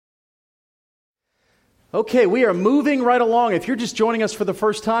Okay, we are moving right along. If you're just joining us for the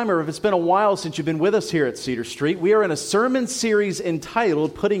first time, or if it's been a while since you've been with us here at Cedar Street, we are in a sermon series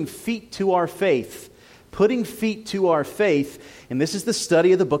entitled Putting Feet to Our Faith. Putting Feet to Our Faith, and this is the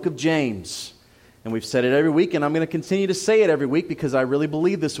study of the book of James. And we've said it every week, and I'm going to continue to say it every week because I really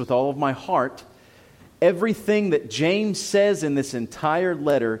believe this with all of my heart. Everything that James says in this entire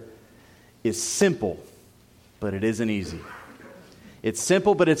letter is simple, but it isn't easy. It's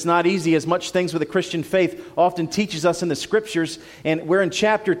simple, but it's not easy, as much things with the Christian faith often teaches us in the Scriptures. And we're in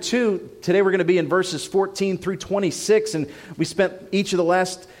chapter 2. Today we're going to be in verses 14 through 26. And we spent each of the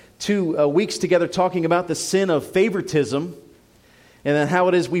last 2 weeks together talking about the sin of favoritism. And then how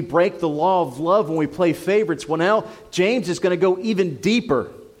it is we break the law of love when we play favorites. Well, now James is going to go even deeper.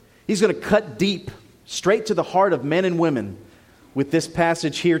 He's going to cut deep, straight to the heart of men and women with this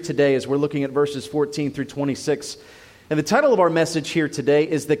passage here today as we're looking at verses 14 through 26. And the title of our message here today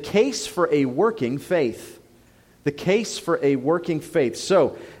is The Case for a Working Faith. The Case for a Working Faith.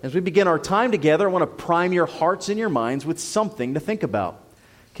 So, as we begin our time together, I want to prime your hearts and your minds with something to think about.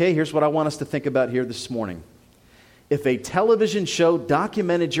 Okay, here's what I want us to think about here this morning. If a television show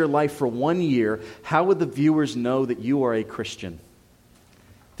documented your life for 1 year, how would the viewers know that you are a Christian?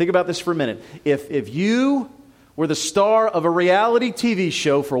 Think about this for a minute. If you were the star of a reality TV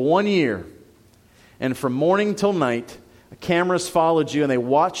show for 1 year, and from morning till night, cameras followed you and they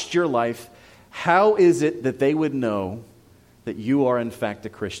watched your life, how is it that they would know that you are in fact a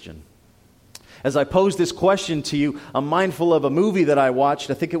Christian? As I pose this question to you, I'm mindful of a movie that I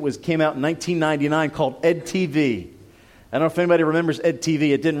watched. I think it came out in 1999 called Ed TV. I don't know if anybody remembers Ed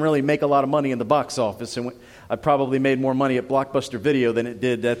TV. It didn't really make a lot of money in the box office, and I probably made more money at Blockbuster Video than it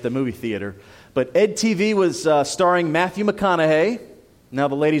did at the movie theater. But Ed TV was starring Matthew McConaughey. Now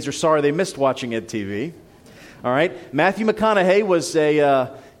the ladies are sorry they missed watching Ed TV. All right, Matthew McConaughey was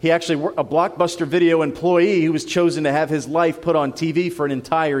a Blockbuster Video employee who was chosen to have his life put on TV for an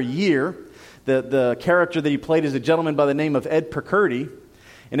entire year. The character that he played is a gentleman by the name of Ed Picurdy.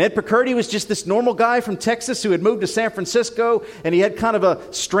 And Ed Picurdy was just this normal guy from Texas who had moved to San Francisco, and he had kind of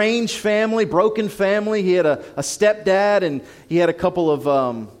a strange family, broken family. He had a stepdad, and he had a couple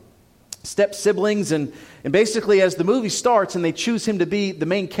of step siblings, and basically as the movie starts and they choose him to be the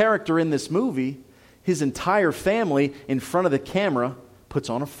main character in this movie, his entire family in front of the camera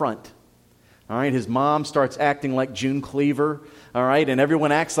puts on a front. All right, his mom starts acting like June Cleaver, all right, and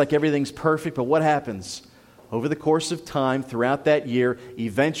everyone acts like everything's perfect, but what happens? Over the course of time, throughout that year,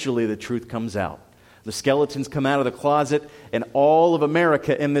 eventually the truth comes out. The skeletons come out of the closet, and all of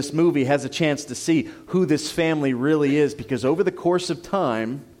America in this movie has a chance to see who this family really is, because over the course of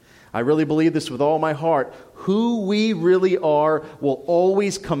time, I really believe this with all my heart, who we really are will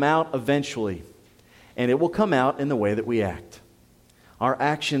always come out eventually. And it will come out in the way that we act. Our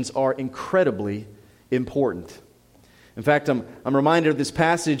actions are incredibly important. In fact, I'm reminded of this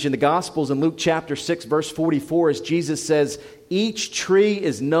passage in the Gospels in Luke chapter 6, verse 44, as Jesus says, "Each tree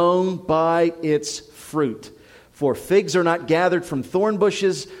is known by its fruit. For figs are not gathered from thorn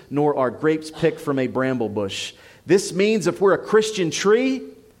bushes, nor are grapes picked from a bramble bush." This means if we're a Christian tree,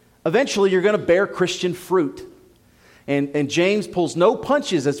 eventually you're going to bear Christian fruit. And James pulls no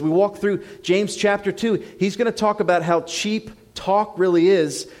punches as we walk through James chapter 2. He's going to talk about how cheap talk really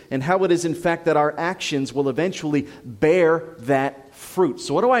is and how it is in fact that our actions will eventually bear that fruit.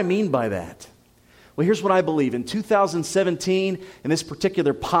 So what do I mean by that? Well, here's what I believe. In 2017, in this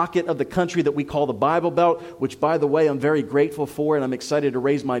particular pocket of the country that we call the Bible Belt, which by the way I'm very grateful for and I'm excited to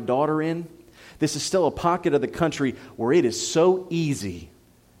raise my daughter in, this is still a pocket of the country where it is so easy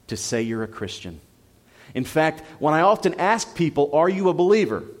to say you're a Christian. In fact, when I often ask people, are you a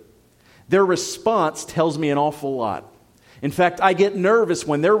believer? Their response tells me an awful lot. In fact, I get nervous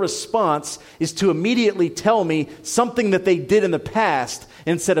when their response is to immediately tell me something that they did in the past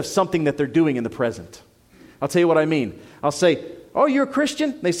instead of something that they're doing in the present. I'll tell you what I mean. I'll say, oh, you're a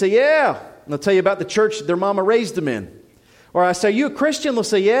Christian? They say, yeah. And they'll tell you about the church their mama raised them in. Or I say, are you a Christian? They'll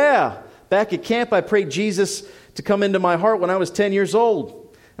say, yeah. Back at camp, I prayed Jesus to come into my heart when I was 10 years old.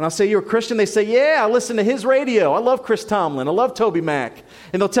 And I'll say, you're a Christian? They say, yeah, I listen to his radio. I love Chris Tomlin. I love Toby Mac.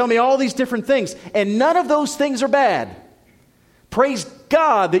 And they'll tell me all these different things. And none of those things are bad. Praise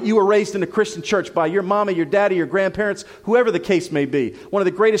God that you were raised in a Christian church by your mama, your daddy, your grandparents, whoever the case may be. One of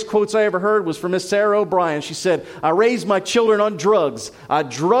the greatest quotes I ever heard was from Miss Sarah O'Brien. She said, I raised my children on drugs. I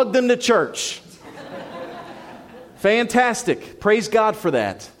drugged them to church. Fantastic. Praise God for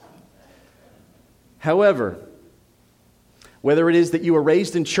that. However, whether it is that you were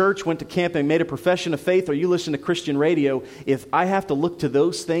raised in church, went to camp and made a profession of faith, or you listen to Christian radio, if I have to look to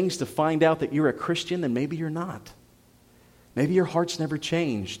those things to find out that you're a Christian, then maybe you're not. Maybe your heart's never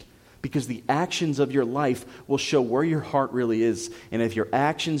changed. Because the actions of your life will show where your heart really is. And if your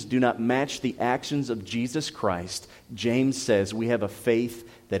actions do not match the actions of Jesus Christ, James says we have a faith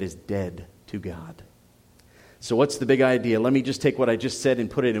that is dead to God. So what's the big idea? Let me just take what I just said and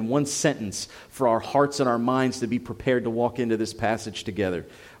put it in one sentence for our hearts and our minds to be prepared to walk into this passage together.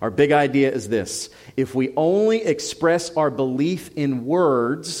 Our big idea is this: if we only express our belief in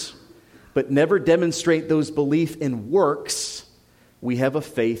words, but never demonstrate those beliefs in works, we have a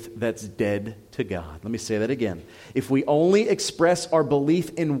faith that's dead to God. Let me say that again. If we only express our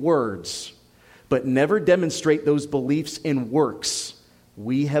belief in words, but never demonstrate those beliefs in works,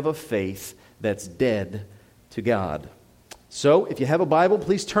 we have a faith that's dead to God. So, if you have a Bible,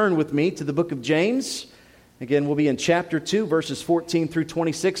 please turn with me to the book of James. Again, we'll be in chapter 2, verses 14 through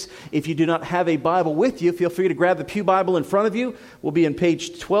 26. If you do not have a Bible with you, feel free to grab the pew Bible in front of you. We'll be in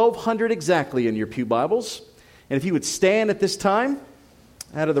page 1200 exactly in your pew Bibles. And if you would stand at this time,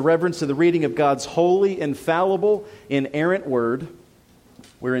 out of the reverence of the reading of God's holy, infallible, inerrant word,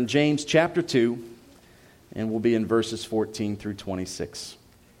 we're in James chapter 2, and we'll be in verses 14 through 26.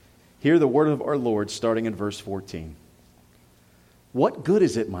 Hear the word of our Lord starting in verse 14. What good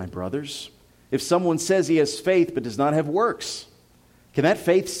is it, my brothers, if someone says he has faith but does not have works? Can that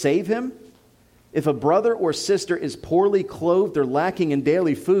faith save him? If a brother or sister is poorly clothed or lacking in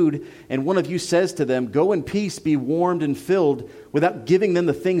daily food, and one of you says to them, "Go in peace, be warmed and filled," without giving them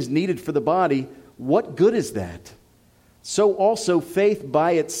the things needed for the body, what good is that? So also faith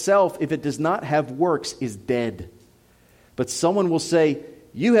by itself, if it does not have works, is dead. But someone will say,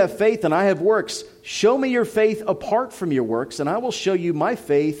 "You have faith and I have works. Show me your faith apart from your works, and I will show you my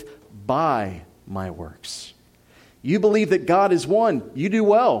faith by my works." You believe that God is one. You do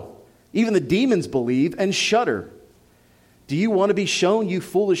well. Even the demons believe and shudder. Do you want to be shown, you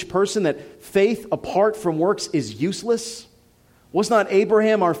foolish person, that faith apart from works is useless? Was not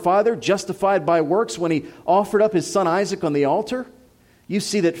Abraham our father justified by works when he offered up his son Isaac on the altar? You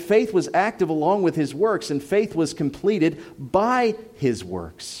see that faith was active along with his works, and faith was completed by his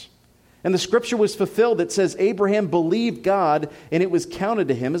works. And the scripture was fulfilled that says Abraham believed God, and it was counted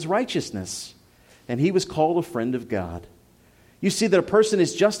to him as righteousness. And he was called a friend of God. You see that a person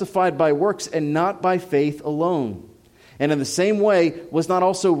is justified by works and not by faith alone. And in the same way, was not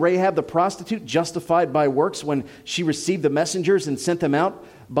also Rahab the prostitute justified by works when she received the messengers and sent them out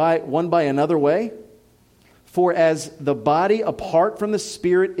one by another way? For as the body apart from the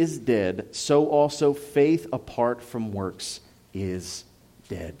spirit is dead, so also faith apart from works is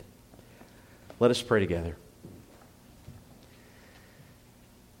dead. Let us pray together.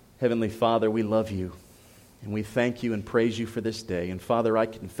 Heavenly Father, we love you. And we thank you and praise you for this day. And Father, I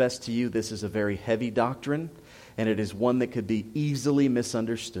confess to you this is a very heavy doctrine, and it is one that could be easily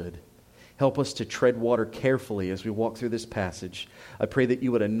misunderstood. Help us to tread water carefully as we walk through this passage. I pray that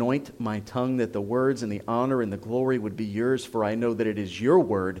you would anoint my tongue, that the words and the honor and the glory would be yours, for I know that it is your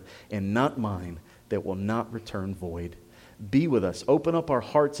word and not mine that will not return void. Be with us. Open up our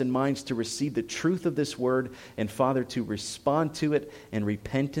hearts and minds to receive the truth of this word, and Father, to respond to it in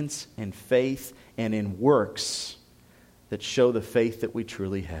repentance and faith and in works that show the faith that we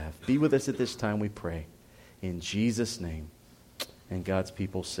truly have. Be with us at this time, we pray. In Jesus' name. And God's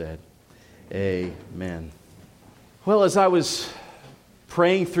people said, amen. Well, as I was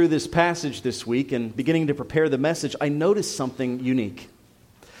praying through this passage this week and beginning to prepare the message, I noticed something unique.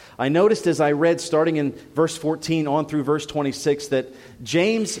 I noticed as I read, starting in verse 14 on through verse 26, that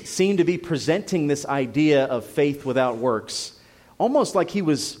James seemed to be presenting this idea of faith without works, almost like he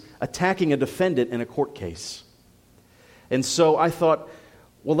was attacking a defendant in a court case. And so I thought,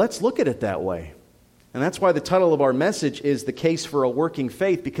 well, let's look at it that way. And that's why the title of our message is The Case for a Working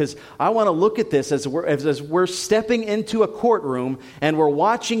Faith, because I want to look at this as we're stepping into a courtroom and we're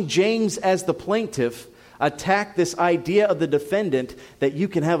watching James as the plaintiff attack this idea of the defendant that you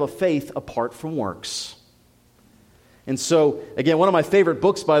can have a faith apart from works. And so, again, one of my favorite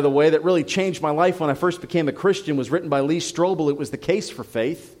books, by the way, that really changed my life when I first became a Christian was written by Lee Strobel. It was The Case for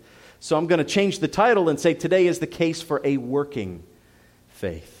Faith. So I'm going to change the title and say today is the case for a working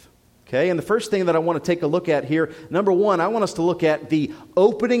faith. Okay, and the first thing that I want to take a look at here, number one, I want us to look at the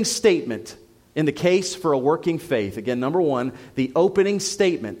opening statement in the case for a working faith. Again, number one, the opening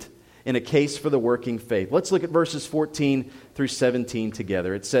statement in a case for the working faith. Let's look at verses 14 through 17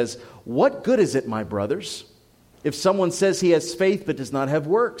 together. It says, "What good is it, my brothers, if someone says he has faith but does not have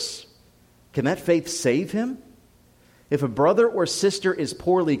works? Can that faith save him? If a brother or sister is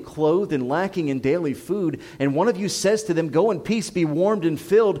poorly clothed and lacking in daily food, and one of you says to them, 'Go in peace, be warmed and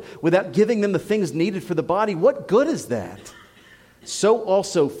filled,' without giving them the things needed for the body, what good is that? So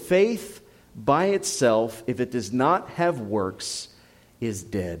also faith by itself, if it does not have works, is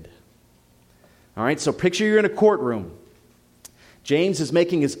dead." All right, so picture you're in a courtroom. James is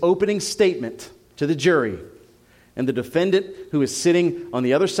making his opening statement to the jury. And the defendant who is sitting on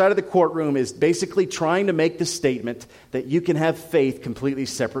the other side of the courtroom is basically trying to make the statement that you can have faith completely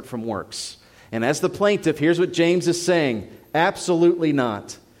separate from works. And as the plaintiff, here's what James is saying. Absolutely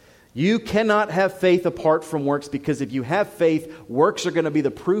not. You cannot have faith apart from works, because if you have faith, works are going to be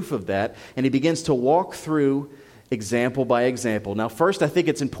the proof of that. And he begins to walk through example by example. Now, first, I think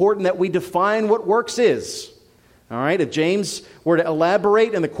it's important that we define what works is. All right, if James were to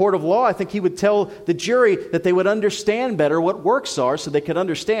elaborate in the court of law, I think he would tell the jury that they would understand better what works are, so they could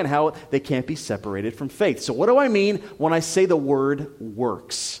understand how they can't be separated from faith. So what do I mean when I say the word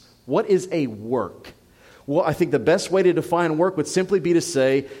works? What is a work? Well, I think the best way to define work would simply be to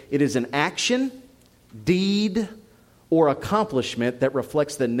say it is an action, deed, or accomplishment that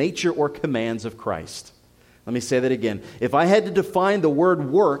reflects the nature or commands of Christ. Let me say that again. If I had to define the word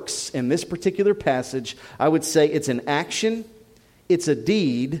works in this particular passage, I would say it's an action, it's a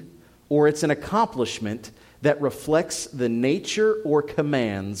deed, or it's an accomplishment that reflects the nature or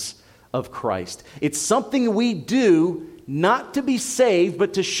commands of Christ. It's something we do not to be saved,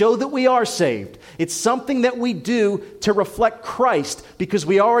 but to show that we are saved. It's something that we do to reflect Christ, because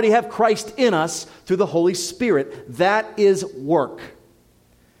we already have Christ in us through the Holy Spirit. That is work.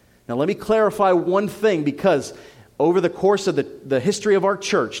 Now, let me clarify one thing, because over the course of the history of our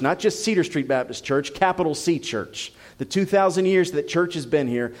church, not just Cedar Street Baptist Church, capital C Church, the 2,000 years that church has been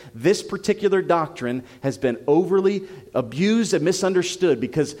here, this particular doctrine has been overly abused and misunderstood,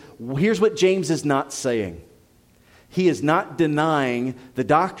 because here's what James is not saying. He is not denying the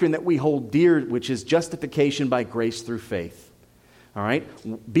doctrine that we hold dear, which is justification by grace through faith. All right?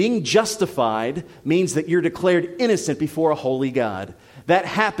 Being justified means that you're declared innocent before a holy God. That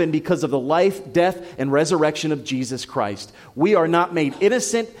happened because of the life, death, and resurrection of Jesus Christ. We are not made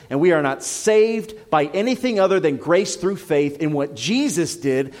innocent, and we are not saved by anything other than grace through faith in what Jesus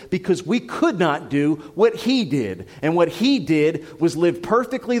did, because we could not do what He did. And what He did was live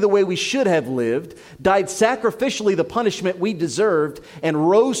perfectly the way we should have lived, died sacrificially the punishment we deserved, and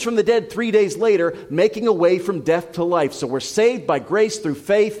rose from the dead 3 days later, making a way from death to life. So we're saved by grace through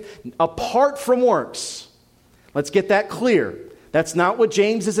faith, apart from works. Let's get that clear. That's not what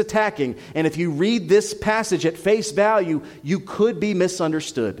James is attacking. And if you read this passage at face value, you could be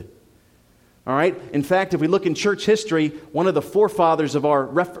misunderstood. All right? In fact, if we look in church history, one of the forefathers of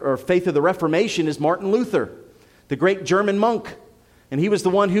our faith of the Reformation is Martin Luther, the great German monk. And he was the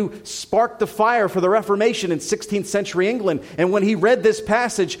one who sparked the fire for the Reformation in 16th century England. And when he read this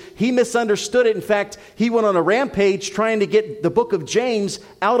passage, he misunderstood it. In fact, he went on a rampage trying to get the book of James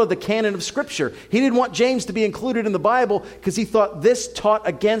out of the canon of Scripture. He didn't want James to be included in the Bible because he thought this taught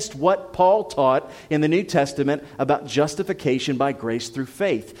against what Paul taught in the New Testament about justification by grace through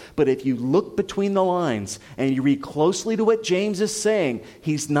faith. But if you look between the lines and you read closely to what James is saying,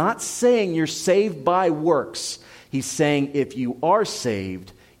 he's not saying you're saved by works. He's saying if you are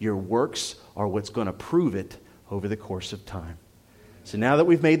saved, your works are what's going to prove it over the course of time. So now that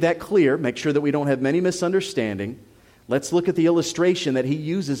we've made that clear, make sure that we don't have many misunderstanding, let's look at the illustration that he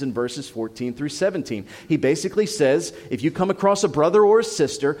uses in verses 14 through 17. He basically says, if you come across a brother or a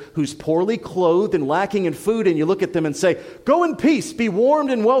sister who's poorly clothed and lacking in food, and you look at them and say, "Go in peace, be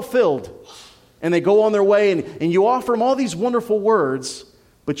warmed and well filled," and they go on their way, and you offer them all these wonderful words,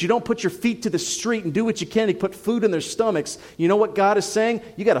 but you don't put your feet to the street and do what you can to put food in their stomachs, you know what God is saying?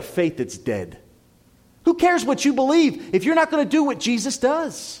 You got a faith that's dead. Who cares what you believe if you're not going to do what Jesus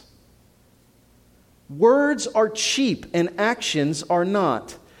does? Words are cheap and actions are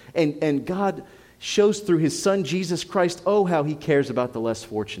not. And God shows through His Son, Jesus Christ, oh, how He cares about the less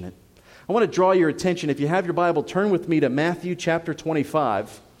fortunate. I want to draw your attention, if you have your Bible, turn with me to Matthew chapter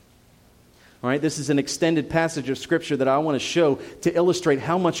 25. All right, this is an extended passage of Scripture that I want to show to illustrate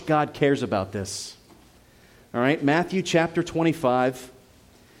how much God cares about this. All right, Matthew chapter 25.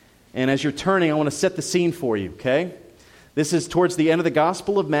 And as you're turning, I want to set the scene for you, okay? This is towards the end of the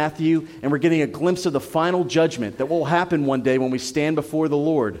Gospel of Matthew, and we're getting a glimpse of the final judgment that will happen one day when we stand before the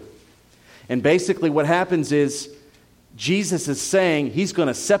Lord. And basically what happens is Jesus is saying He's going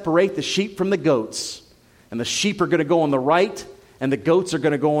to separate the sheep from the goats. And the sheep are going to go on the right, and the goats are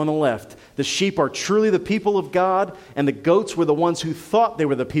going to go on the left. The sheep are truly the people of God, and the goats were the ones who thought they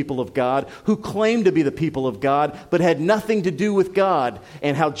were the people of God, who claimed to be the people of God, but had nothing to do with God.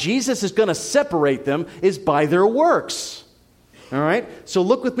 And how Jesus is going to separate them is by their works. All right? So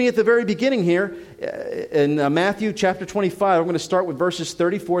look with me at the very beginning here in Matthew chapter 25. I'm going to start with verses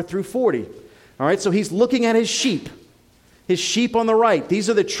 34 through 40. All right? So He's looking at His sheep. His sheep on the right. These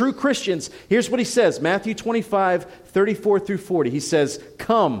are the true Christians. Here's what He says. Matthew 25, 34 through 40. He says,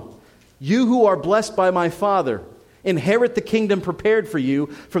 "Come, You who are blessed by my Father, inherit the kingdom prepared for you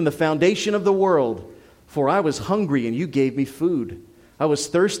from the foundation of the world. For I was hungry, and you gave me food. I was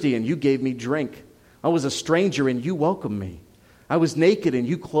thirsty, and you gave me drink. I was a stranger, and you welcomed me. I was naked, and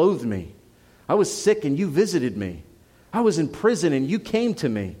you clothed me. I was sick, and you visited me. I was in prison, and you came to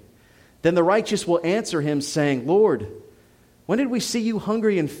me. Then the righteous will answer him, saying, Lord, when did we see you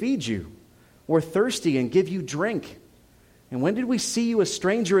hungry and feed you, or thirsty and give you drink? And when did we see you a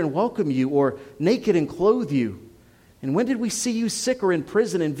stranger and welcome you, or naked and clothe you? And when did we see you sick or in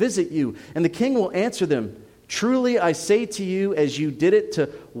prison and visit you? And the king will answer them, Truly I say to you, as you did it to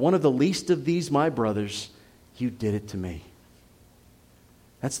one of the least of these my brothers, you did it to me.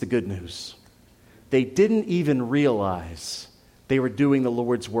 That's the good news. They didn't even realize they were doing the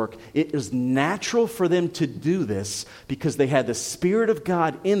Lord's work. It was natural for them to do this because they had the Spirit of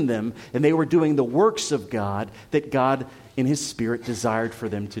God in them, and they were doing the works of God that God in His Spirit desired for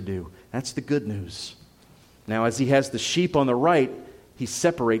them to do. That's the good news. Now, as He has the sheep on the right, He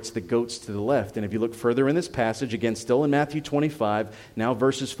separates the goats to the left. And if you look further in this passage, again, still in Matthew 25, now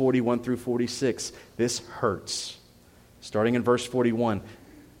verses 41 through 46, this hurts. Starting in verse 41,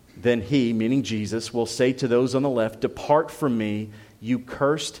 Then He, meaning Jesus, will say to those on the left, Depart from me, you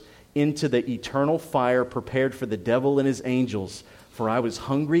cursed, into the eternal fire prepared for the devil and his angels. For I was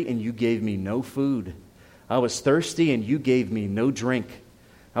hungry, and you gave me no food. I was thirsty, and you gave me no drink.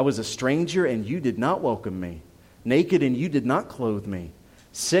 I was a stranger, and you did not welcome me. Naked, and you did not clothe me.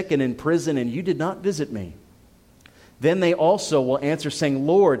 Sick and in prison, and you did not visit me. Then they also will answer, saying,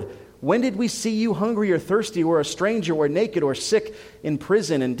 Lord, when did we see you hungry or thirsty or a stranger or naked or sick in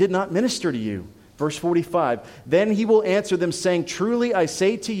prison and did not minister to you? Verse 45, Then He will answer them, saying, Truly I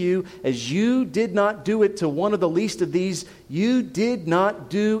say to you, as you did not do it to one of the least of these, you did not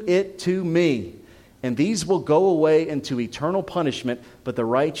do it to me. And these will go away into eternal punishment, but the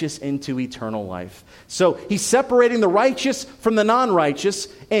righteous into eternal life. So He's separating the righteous from the non-righteous,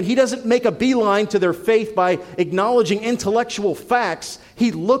 and He doesn't make a beeline to their faith by acknowledging intellectual facts.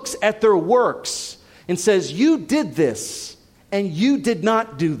 He looks at their works and says, you did this, and you did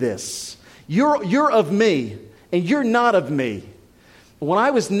not do this. You're of me, and you're not of me. When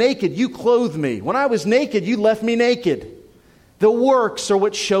I was naked, you clothed me. When I was naked, you left me naked. The works are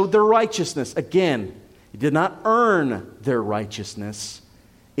what showed their righteousness. Again, it did not earn their righteousness.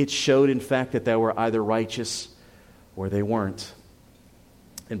 It showed, in fact, that they were either righteous or they weren't.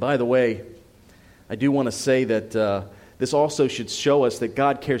 And by the way, I do want to say that this also should show us that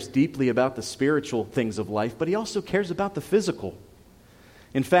God cares deeply about the spiritual things of life, but He also cares about the physical.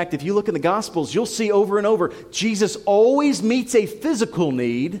 In fact, if you look in the Gospels, you'll see over and over, Jesus always meets a physical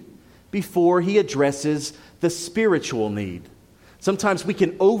need before He addresses the spiritual need. Sometimes we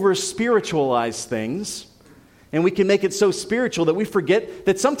can over-spiritualize things, and we can make it so spiritual that we forget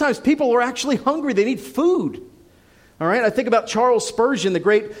that sometimes people are actually hungry. They need food. All right, I think about Charles Spurgeon, the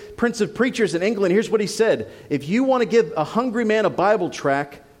great prince of preachers in England. Here's what he said. If you want to give a hungry man a Bible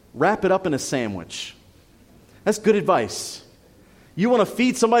tract, wrap it up in a sandwich. That's good advice. You want to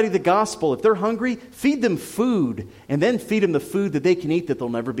feed somebody the gospel. If they're hungry, feed them food, and then feed them the food that they can eat that they'll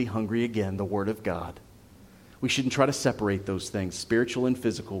never be hungry again, the Word of God. We shouldn't try to separate those things, spiritual and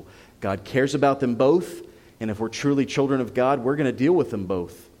physical. God cares about them both, and if we're truly children of God, we're going to deal with them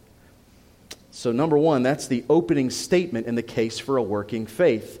both. So number one, that's the opening statement in the case for a working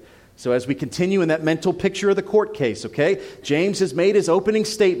faith. So as we continue in that mental picture of the court case, okay, James has made his opening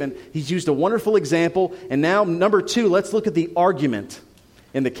statement. He's used a wonderful example. And now, number two, let's look at the argument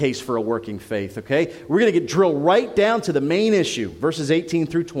in the case for a working faith, okay? We're going to drill right down to the main issue, verses 18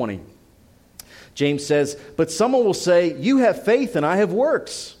 through 20. James says, But someone will say, You have faith and I have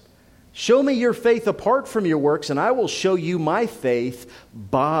works. Show me your faith apart from your works, and I will show you my faith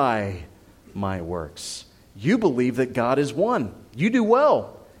by my works. You believe that God is one. You do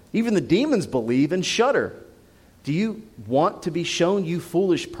well. Even the demons believe and shudder. Do you want to be shown, you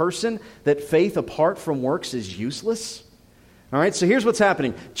foolish person, that faith apart from works is useless? All right, so here's what's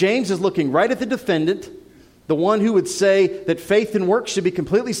happening. James is looking right at the defendant, the one who would say that faith and works should be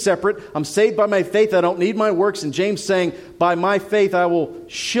completely separate. I'm saved by my faith. I don't need my works. And James saying, by my faith, I will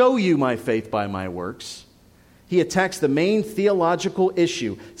show you my faith by my works. He attacks the main theological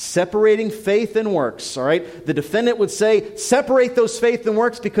issue, separating faith and works. All right, the defendant would say, separate those faith and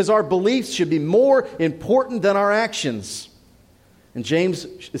works because our beliefs should be more important than our actions. And James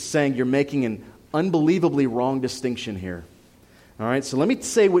is saying you're making an unbelievably wrong distinction here. All right, so let me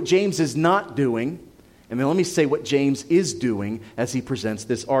say what James is not doing. And then let me say what James is doing as he presents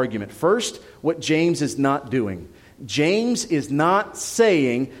this argument. First, what James is not doing. James is not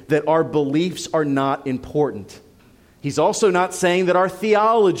saying that our beliefs are not important. He's also not saying that our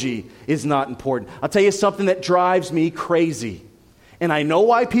theology is not important. I'll tell you something that drives me crazy. And I know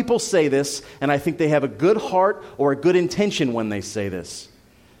why people say this, and I think they have a good heart or a good intention when they say this.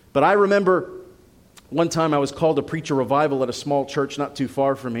 But I remember one time I was called to preach a revival at a small church not too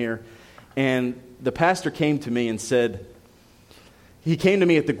far from here, and the pastor came to me and said, he came to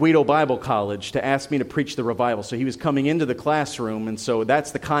me at the Guido Bible College to ask me to preach the revival. So he was coming into the classroom, and so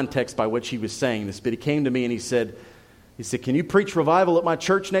that's the context by which he was saying this. But he came to me and he said, can you preach revival at my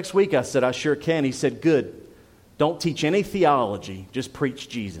church next week? I said, I sure can. He said, good. Don't teach any theology. Just preach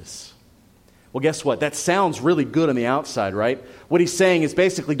Jesus. Well, guess what? That sounds really good on the outside, right? What he's saying is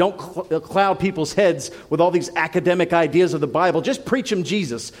basically don't cloud people's heads with all these academic ideas of the Bible. Just preach them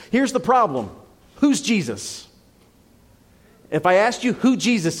Jesus. Here's the problem. Who's Jesus? If I asked you who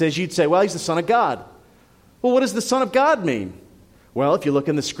Jesus is, you'd say, well, he's the Son of God. Well, what does the Son of God mean? Well, if you look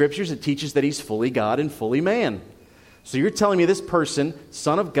in the Scriptures, it teaches that he's fully God and fully man. So you're telling me this person,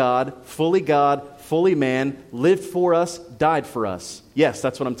 Son of God, fully man, lived for us, died for us. Yes,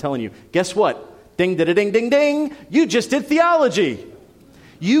 that's what I'm telling you. Guess what? Ding, ding, ding, ding, ding. You just did theology.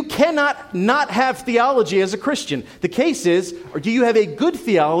 You cannot not have theology as a Christian. The case is, or do you have a good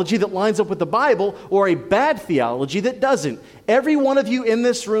theology that lines up with the Bible or a bad theology that doesn't? Every one of you in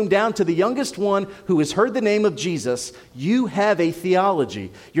this room, down to the youngest one who has heard the name of Jesus, you have a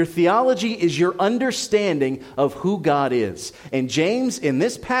theology. Your theology is your understanding of who God is. And James, in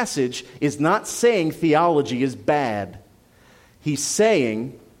this passage, is not saying theology is bad. He's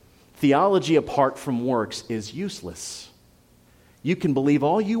saying theology apart from works is useless. You can believe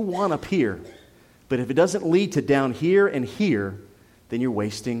all you want up here, but if it doesn't lead to down here and here, then you're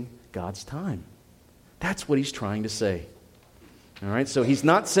wasting God's time. That's what he's trying to say. All right, so he's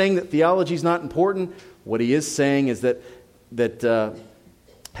not saying that theology is not important. What he is saying is that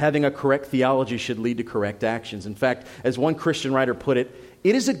having a correct theology should lead to correct actions. In fact, as one Christian writer put it,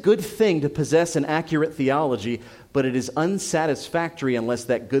 it is a good thing to possess an accurate theology, but it is unsatisfactory unless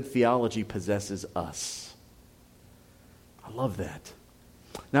that good theology possesses us. I love that.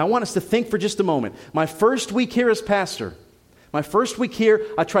 Now, I want us to think for just a moment. My first week here as pastor, I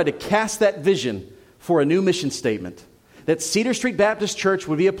tried to cast that vision for a new mission statement. That Cedar Street Baptist Church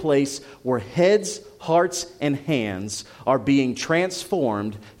would be a place where heads, hearts, and hands are being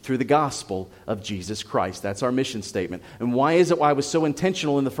transformed through the gospel of Jesus Christ. That's our mission statement. And why is it why I was so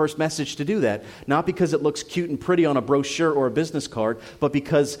intentional in the first message to do that? Not because it looks cute and pretty on a brochure or a business card, but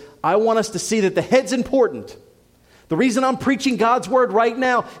because I want us to see that the head's important. The reason I'm preaching God's Word right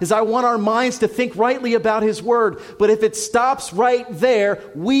now is I want our minds to think rightly about His Word. But if it stops right there,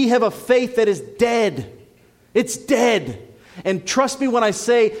 we have a faith that is dead. It's dead. And trust me when I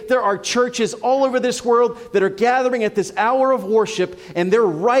say there are churches all over this world that are gathering at this hour of worship, and they're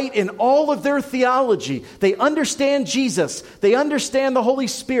right in all of their theology. They understand Jesus. They understand the Holy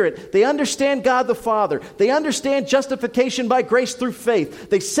Spirit. They understand God the Father. They understand justification by grace through faith.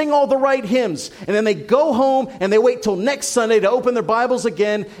 They sing all the right hymns, and then they go home and they wait till next Sunday to open their Bibles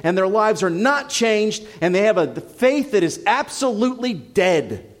again, and their lives are not changed, and they have a faith that is absolutely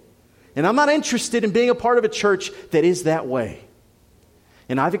dead. And I'm not interested in being a part of a church that is that way.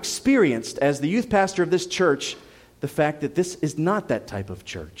 And I've experienced, as the youth pastor of this church, the fact that this is not that type of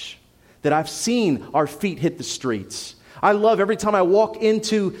church. That I've seen our feet hit the streets. I love every time I walk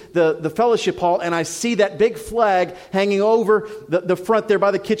into the fellowship hall and I see that big flag hanging over the front there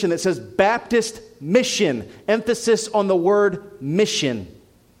by the kitchen that says Baptist Mission. Emphasis on the word mission.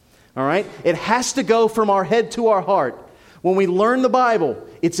 All right? It has to go from our head to our heart. When we learn the Bible,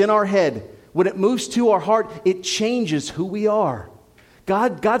 it's in our head. When it moves to our heart, it changes who we are.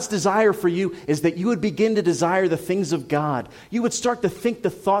 God's desire for you is that you would begin to desire the things of God. You would start to think the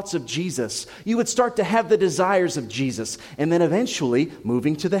thoughts of Jesus. You would start to have the desires of Jesus. And then eventually,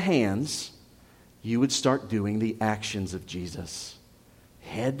 moving to the hands, you would start doing the actions of Jesus.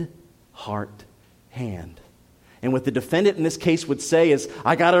 Head, heart, hand. And what the defendant in this case would say is,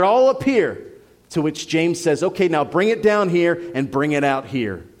 I got it all up here. To which James says, okay, now bring it down here and bring it out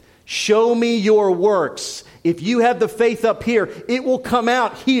here. Show me your works. If you have the faith up here, it will come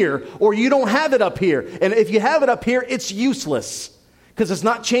out here, or you don't have it up here. And if you have it up here, it's useless because it's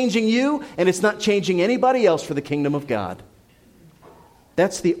not changing you and it's not changing anybody else for the kingdom of God.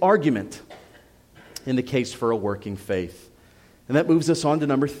 That's the argument in the case for a working faith. And that moves us on to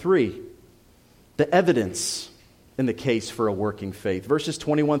number 3, the evidence in the case for a working faith. Verses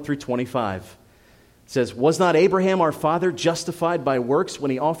 21 through 25. It says, was not Abraham our father justified by works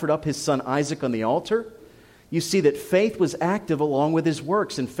when he offered up his son Isaac on the altar? You see that faith was active along with his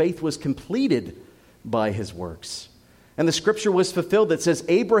works, and faith was completed by his works. And the scripture was fulfilled that says,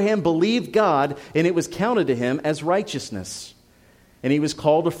 Abraham believed God, and it was counted to him as righteousness. And he was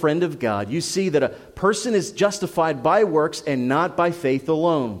called a friend of God. You see that a person is justified by works and not by faith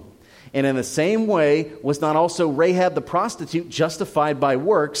alone. And in the same way, was not also Rahab the prostitute justified by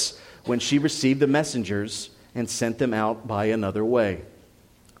works when she received the messengers and sent them out by another way?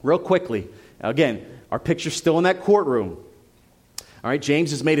 Real quickly, again, our picture's still in that courtroom. All right, James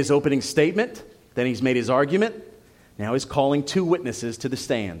has made his opening statement, then he's made his argument. Now he's calling two witnesses to the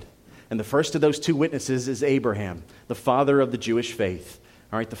stand. And the first of those two witnesses is Abraham, the father of the Jewish faith.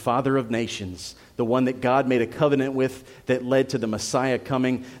 All right, the father of nations, the one that God made a covenant with that led to the Messiah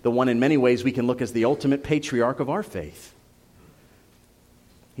coming, the one in many ways we can look as the ultimate patriarch of our faith.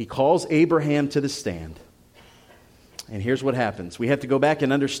 He calls Abraham to the stand. And here's what happens. We have to go back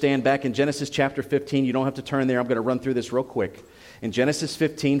and understand back in Genesis chapter 15. You don't have to turn there. I'm going to run through this real quick. In Genesis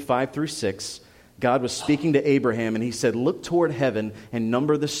 15, 5 through 6, God was speaking to Abraham, and he said, look toward heaven and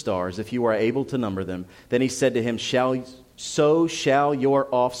number the stars, if you are able to number them. Then he said to him, so shall your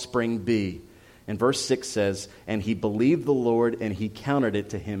offspring be. And verse 6 says, and he believed the Lord, and he counted it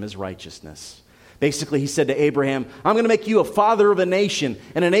to him as righteousness. Basically, he said to Abraham, I'm going to make you a father of a nation,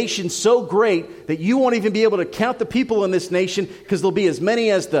 and a nation so great that you won't even be able to count the people in this nation, because there'll be as many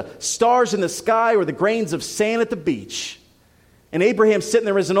as the stars in the sky or the grains of sand at the beach. And Abraham's sitting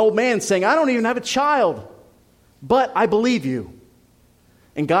there as an old man saying, I don't even have a child, but I believe you.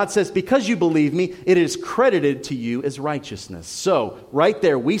 And God says, because you believe me, it is credited to you as righteousness. So, right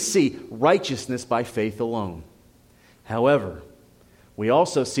there, we see righteousness by faith alone. However, we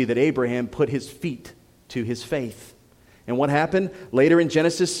also see that Abraham put his feet to his faith. And what happened? Later in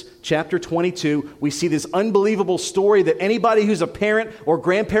Genesis chapter 22, we see this unbelievable story that anybody who's a parent or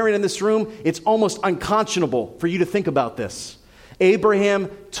grandparent in this room, it's almost unconscionable for you to think about this.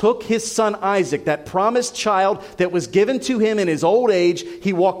 Abraham took his son Isaac, that promised child that was given to him in his old age.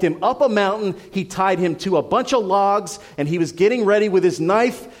 He walked him up a mountain. He tied him to a bunch of logs, and he was getting ready with his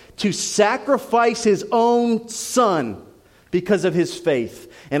knife to sacrifice his own son because of his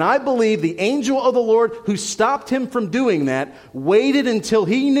faith. And I believe the angel of the Lord who stopped him from doing that waited until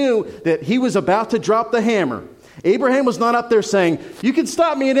he knew that he was about to drop the hammer. Abraham was not up there saying, you can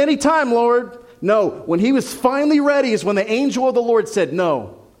stop me at any time, Lord. No, when he was finally ready is when the angel of the Lord said,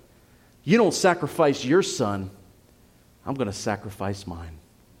 no, you don't sacrifice your son. I'm going to sacrifice mine.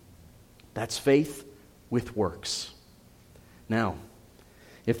 That's faith with works. Now,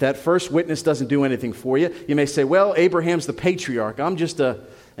 if that first witness doesn't do anything for you, you may say, well, Abraham's the patriarch. I'm just an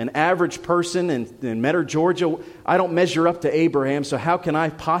average person in Metter, Georgia. I don't measure up to Abraham, so how can I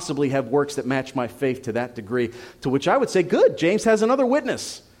possibly have works that match my faith to that degree? To which I would say, good, James has another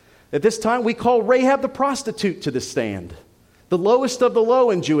witness. At this time, we call Rahab the prostitute to the stand, the lowest of the low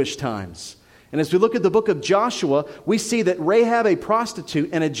in Jewish times. And as we look at the book of Joshua, we see that Rahab, a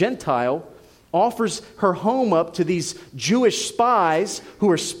prostitute and a Gentile, offers her home up to these Jewish spies who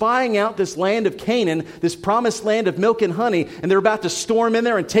are spying out this land of Canaan, this promised land of milk and honey, and they're about to storm in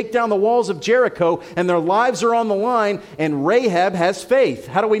there and take down the walls of Jericho, and their lives are on the line, and Rahab has faith.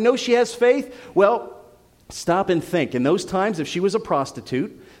 How do we know she has faith? Well, stop and think. In those times, if she was a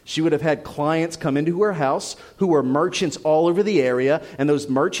prostitute, she would have had clients come into her house who were merchants all over the area, and those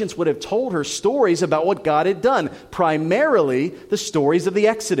merchants would have told her stories about what God had done, primarily the stories of the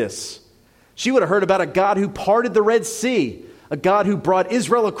Exodus. She would have heard about a God who parted the Red Sea, a God who brought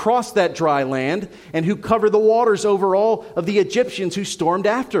Israel across that dry land, and who covered the waters over all of the Egyptians who stormed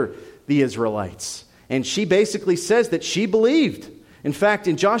after the Israelites. And she basically says that she believed. In fact,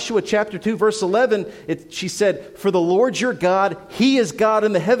 in Joshua chapter 2, verse 11, she said, for the Lord your God, He is God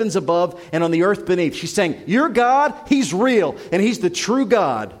in the heavens above and on the earth beneath. She's saying, your God, He's real, and He's the true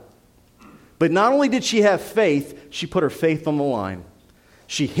God. But not only did she have faith, she put her faith on the line.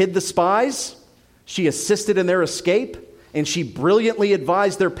 She hid the spies, she assisted in their escape, and she brilliantly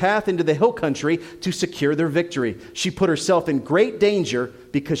advised their path into the hill country to secure their victory. She put herself in great danger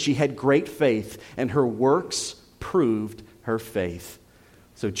because she had great faith, and her works proved her faith.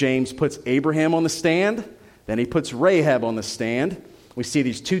 So James puts Abraham on the stand, then he puts Rahab on the stand. We see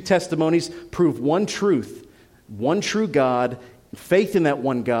these two testimonies prove one truth, one true God, faith in that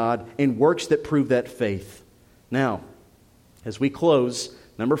one God, and works that prove that faith. Now, as we close,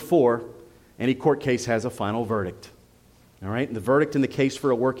 number 4, any court case has a final verdict. All right, and the verdict in the case for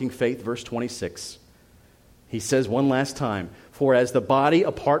a working faith, verse 26. He says one last time, for as the body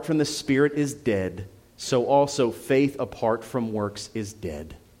apart from the spirit is dead, so also faith apart from works is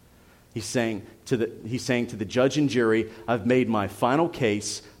dead. He's saying to the judge and jury, I've made my final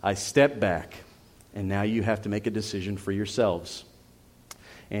case, I step back, and now you have to make a decision for yourselves.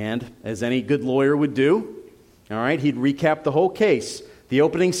 And as any good lawyer would do, All right, he'd recap the whole case. The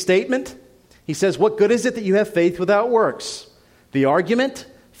opening statement, he says, what good is it that you have faith without works? The argument,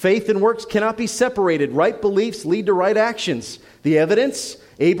 faith and works cannot be separated. Right beliefs lead to right actions. The evidence,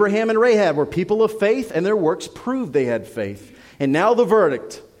 Abraham and Rahab were people of faith, and their works proved they had faith. And now the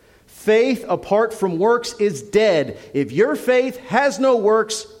verdict. Faith apart from works is dead. If your faith has no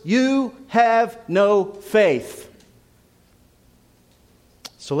works, you have no faith.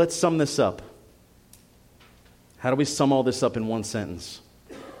 So let's sum this up. How do we sum all this up in one sentence?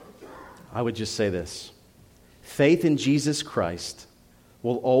 I would just say this. Faith in Jesus Christ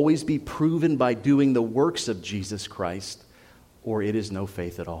will always be proven by doing the works of Jesus Christ, or it is no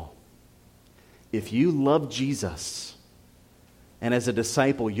faith at all. If you love Jesus, and as a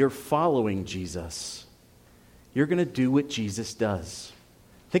disciple you're following Jesus, you're going to do what Jesus does.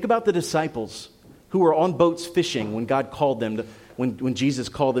 Think about the disciples who were on boats fishing when God called them to, when Jesus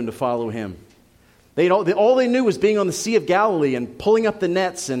called them to follow him. All they knew was being on the Sea of Galilee and pulling up the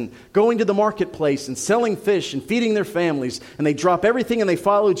nets and going to the marketplace and selling fish and feeding their families. And they drop everything and they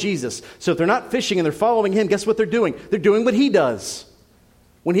follow Jesus. So if they're not fishing and they're following him, guess what they're doing? They're doing what he does.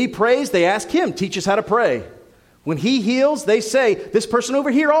 When he prays, they ask him, teach us how to pray. When he heals, they say, this person over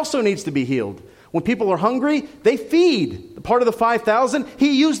here also needs to be healed. When people are hungry, they feed. The part of the 5,000,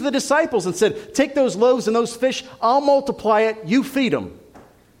 he used the disciples and said, take those loaves and those fish, I'll multiply it, you feed them.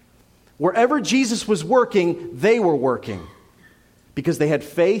 Wherever Jesus was working, they were working because they had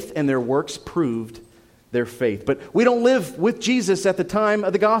faith and their works proved their faith. But we don't live with Jesus at the time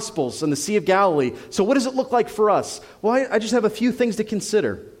of the Gospels and the Sea of Galilee. So what does it look like for us? Well, I just have a few things to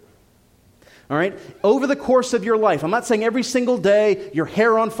consider. All right? Over the course of your life, I'm not saying every single day your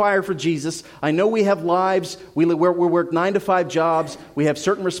hair on fire for Jesus. I know we have lives. We work 9-to-5 jobs. We have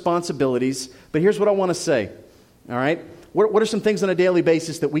certain responsibilities. But here's what I want to say. All right? What are some things on a daily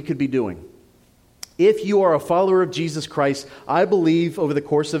basis that we could be doing? If you are a follower of Jesus Christ, I believe over the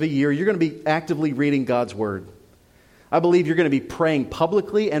course of a year, you're going to be actively reading God's Word. I believe you're going to be praying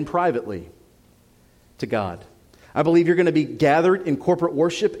publicly and privately to God. I believe you're going to be gathered in corporate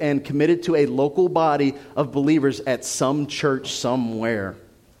worship and committed to a local body of believers at some church somewhere.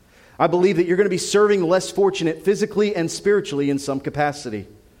 I believe that you're going to be serving the less fortunate physically and spiritually in some capacity.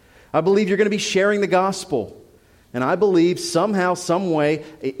 I believe you're going to be sharing the gospel. And I believe somehow, some way,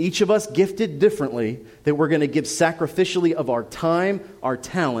 each of us gifted differently, that we're going to give sacrificially of our time, our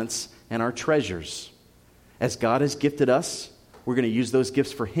talents, and our treasures. As God has gifted us, we're going to use those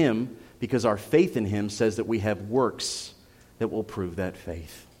gifts for Him because our faith in Him says that we have works that will prove that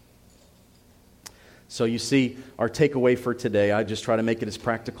faith. So you see, our takeaway for today, I just try to make it as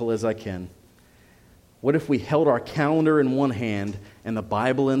practical as I can. What if we held our calendar in one hand and the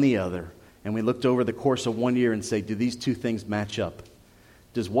Bible in the other? And we looked over the course of 1 year and say, do these two things match up?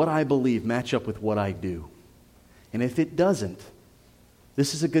 Does what I believe match up with what I do? And if it doesn't,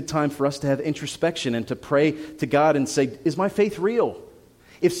 this is a good time for us to have introspection and to pray to God and say, is my faith real?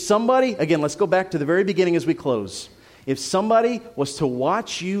 If somebody, again, let's go back to the very beginning as we close. If somebody was to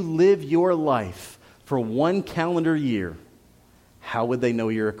watch you live your life for 1 calendar year, how would they know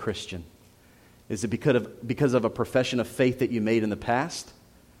you're a Christian? Is it because of a profession of faith that you made in the past?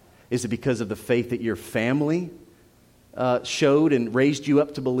 Is it because of the faith that your family showed and raised you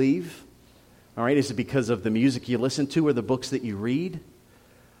up to believe? All right, is it because of the music you listen to or the books that you read?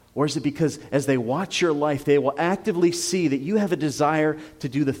 Or is it because as they watch your life, they will actively see that you have a desire to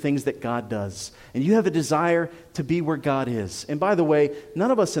do the things that God does. And you have a desire to be where God is. And by the way, none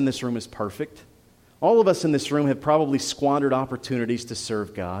of us in this room is perfect. All of us in this room have probably squandered opportunities to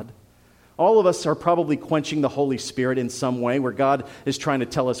serve God. All of us are probably quenching the Holy Spirit in some way where God is trying to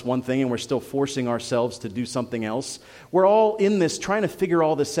tell us one thing and we're still forcing ourselves to do something else. We're all in this trying to figure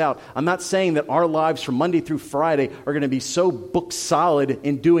all this out. I'm not saying that our lives from Monday through Friday are going to be so book solid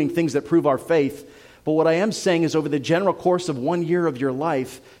in doing things that prove our faith. But what I am saying is over the general course of 1 year of your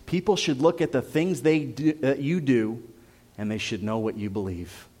life, people should look at the things that you do and they should know what you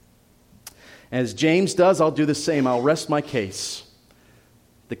believe. As James does, I'll do the same. I'll rest my case.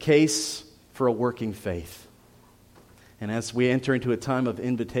 The case for a working faith. And as we enter into a time of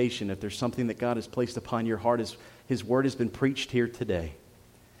invitation, if there's something that God has placed upon your heart, His Word has been preached here today.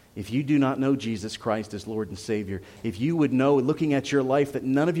 If you do not know Jesus Christ as Lord and Savior, if you would know, looking at your life, that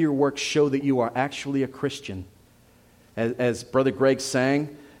none of your works show that you are actually a Christian, as Brother Greg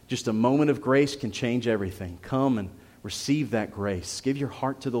sang, just a moment of grace can change everything. Come and receive that grace. Give your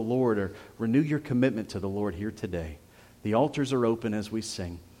heart to the Lord or renew your commitment to the Lord here today. The altars are open as we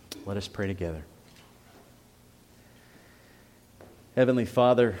sing. Let us pray together. Heavenly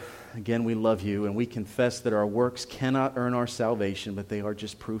Father, again, we love you and we confess that our works cannot earn our salvation, but they are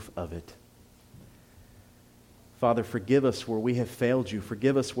just proof of it. Father, forgive us where we have failed you.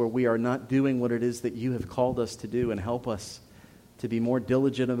 Forgive us where we are not doing what it is that you have called us to do, and help us to be more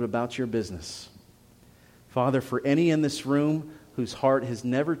diligent about your business. Father, for any in this room whose heart has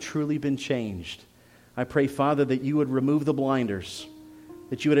never truly been changed, I pray, Father, that you would remove the blinders,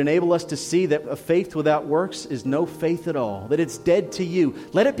 that you would enable us to see that a faith without works is no faith at all, that it's dead to you.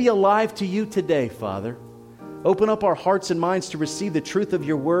 Let it be alive to you today, Father. Open up our hearts and minds to receive the truth of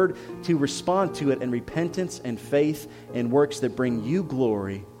your word, to respond to it in repentance and faith and works that bring you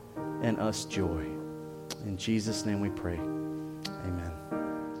glory and us joy. In Jesus' name we pray.